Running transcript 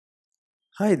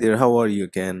Hi there, how are you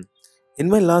again? In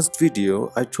my last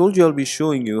video, I told you I'll be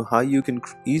showing you how you can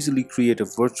easily create a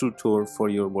virtual tour for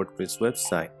your WordPress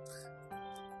website.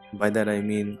 By that I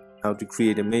mean how to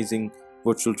create amazing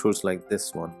virtual tours like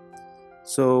this one.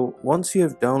 So once you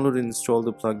have downloaded and installed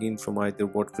the plugin from either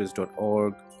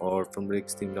wordpress.org or from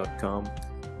rextheme.com,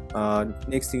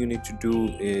 next thing you need to do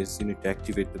is you need to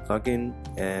activate the plugin,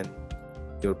 and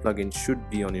your plugin should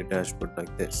be on your dashboard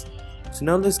like this. So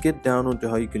now let's get down onto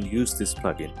how you can use this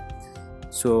plugin.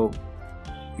 So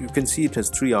you can see it has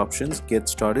three options: get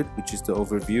started, which is the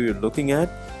overview you're looking at,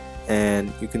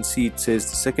 and you can see it says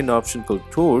the second option called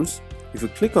tours. If you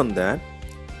click on that,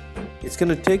 it's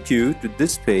going to take you to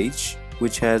this page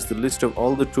which has the list of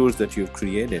all the tours that you've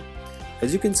created.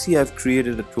 As you can see, I've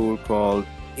created a tour called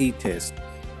a test,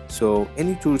 so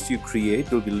any tours you create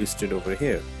will be listed over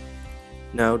here.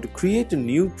 Now to create a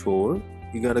new tour,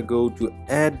 you gotta go to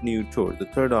add new tour, the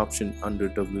third option under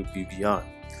WPVR.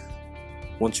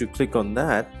 Once you click on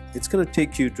that, it's gonna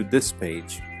take you to this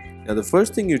page. Now the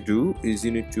first thing you do is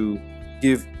you need to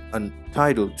give a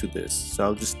title to this, so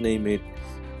I'll just name it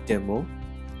demo.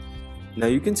 Now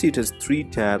you can see it has three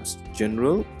tabs: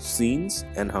 general, scenes,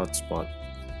 and hotspot.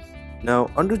 Now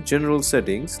under general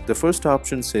settings, the first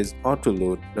option says auto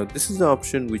load. Now this is the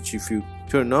option which if you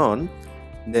turn on,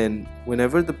 then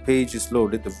whenever the page is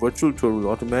loaded, the virtual tour will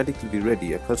automatically be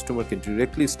ready. A customer can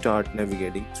directly start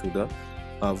navigating through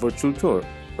the virtual tour.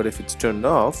 But if it's turned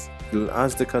off, it will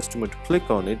ask the customer to click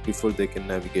on it before they can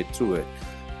navigate through it.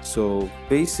 So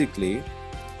basically,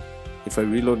 if I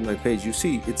reload my page, you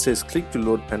see it says click to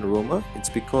load panorama. It's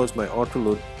because my auto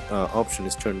load option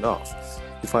is turned off.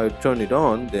 If I turn it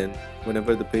on, then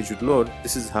whenever the page would load,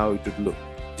 this is how it would look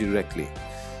directly.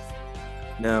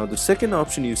 Now the second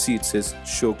option, you see it says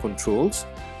show controls.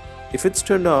 If it's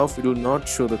turned off, it will not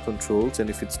show the controls,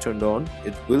 and if it's turned on,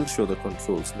 it will show the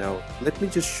controls. Now let me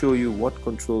just show you what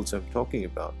controls I'm talking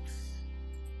about.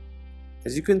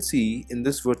 As you can see in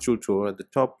this virtual tour, at the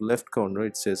top left corner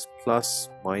it says plus,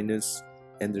 minus,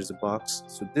 and there's a box.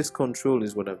 So this control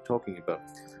is what I'm talking about.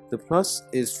 The plus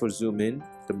is for zoom in,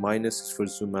 the minus is for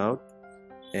zoom out,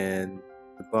 and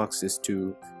the box is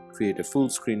to create a full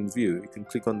screen view. You can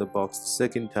click on the box the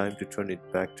second time to turn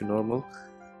it back to normal.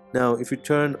 Now if you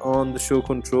turn on the show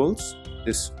controls,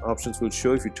 these options will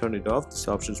show. If you turn it off, these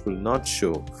options will not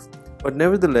show. But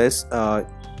nevertheless,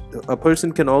 a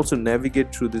person can also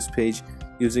navigate through this page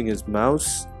using his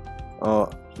mouse.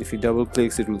 If he double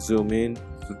clicks, it will zoom in.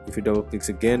 If he double clicks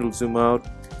again, it will zoom out.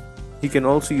 He can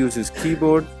also use his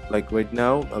keyboard. Like right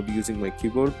now, I'll be using my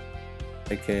keyboard.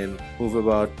 I can move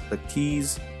about the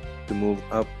keys to move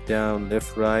up, down,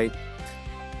 left, right.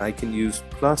 I can use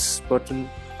plus button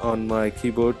on my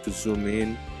keyboard to zoom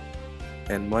in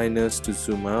and minus to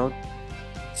zoom out.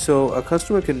 So a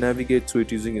customer can navigate through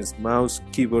it using his mouse,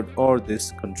 keyboard, or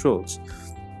this controls.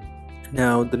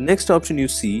 Now the next option you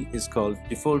see is called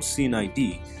default scene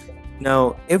ID.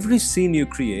 Now every scene you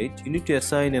create, you need to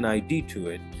assign an ID to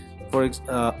it.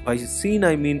 By scene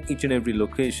I mean each and every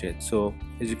location. So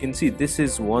as you can see, this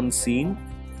is one scene.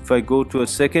 If I go to a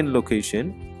second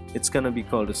location, it's gonna be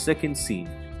called a second scene.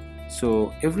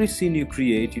 So every scene you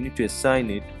create, you need to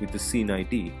assign it with the scene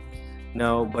ID.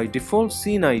 Now by default,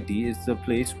 scene ID is the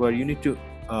place where you need to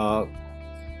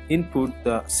input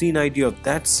the scene ID of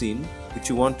that scene which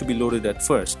you want to be loaded at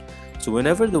first. So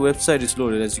whenever the website is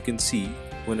loaded, as you can see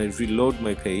when I reload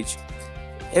my page,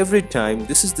 every time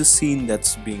this is the scene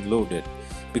that's being loaded,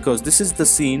 because this is the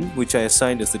scene which I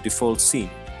assigned as the default scene.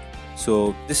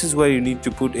 So this is where you need to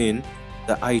put in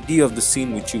the ID of the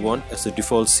scene which you want as the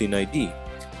default scene ID.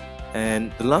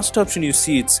 And the last option you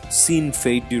see, it's scene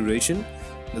fade duration.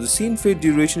 Now the scene fade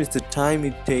duration is the time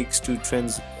it takes to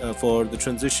for the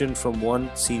transition from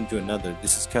one scene to another.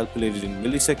 This is calculated in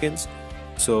milliseconds.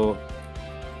 So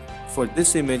for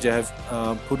this image I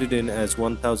have put it in as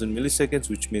 1000 milliseconds,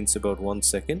 which means about 1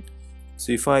 second.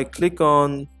 So if I click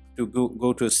on to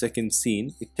go to a second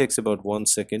scene, it takes about 1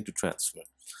 second to transfer.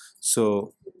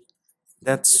 So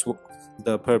that's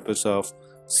the purpose of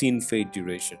scene fade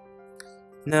duration.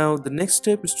 Now the next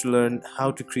step is to learn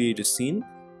how to create a scene.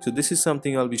 So this is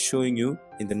something I'll be showing you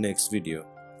in the next video.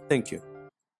 Thank you.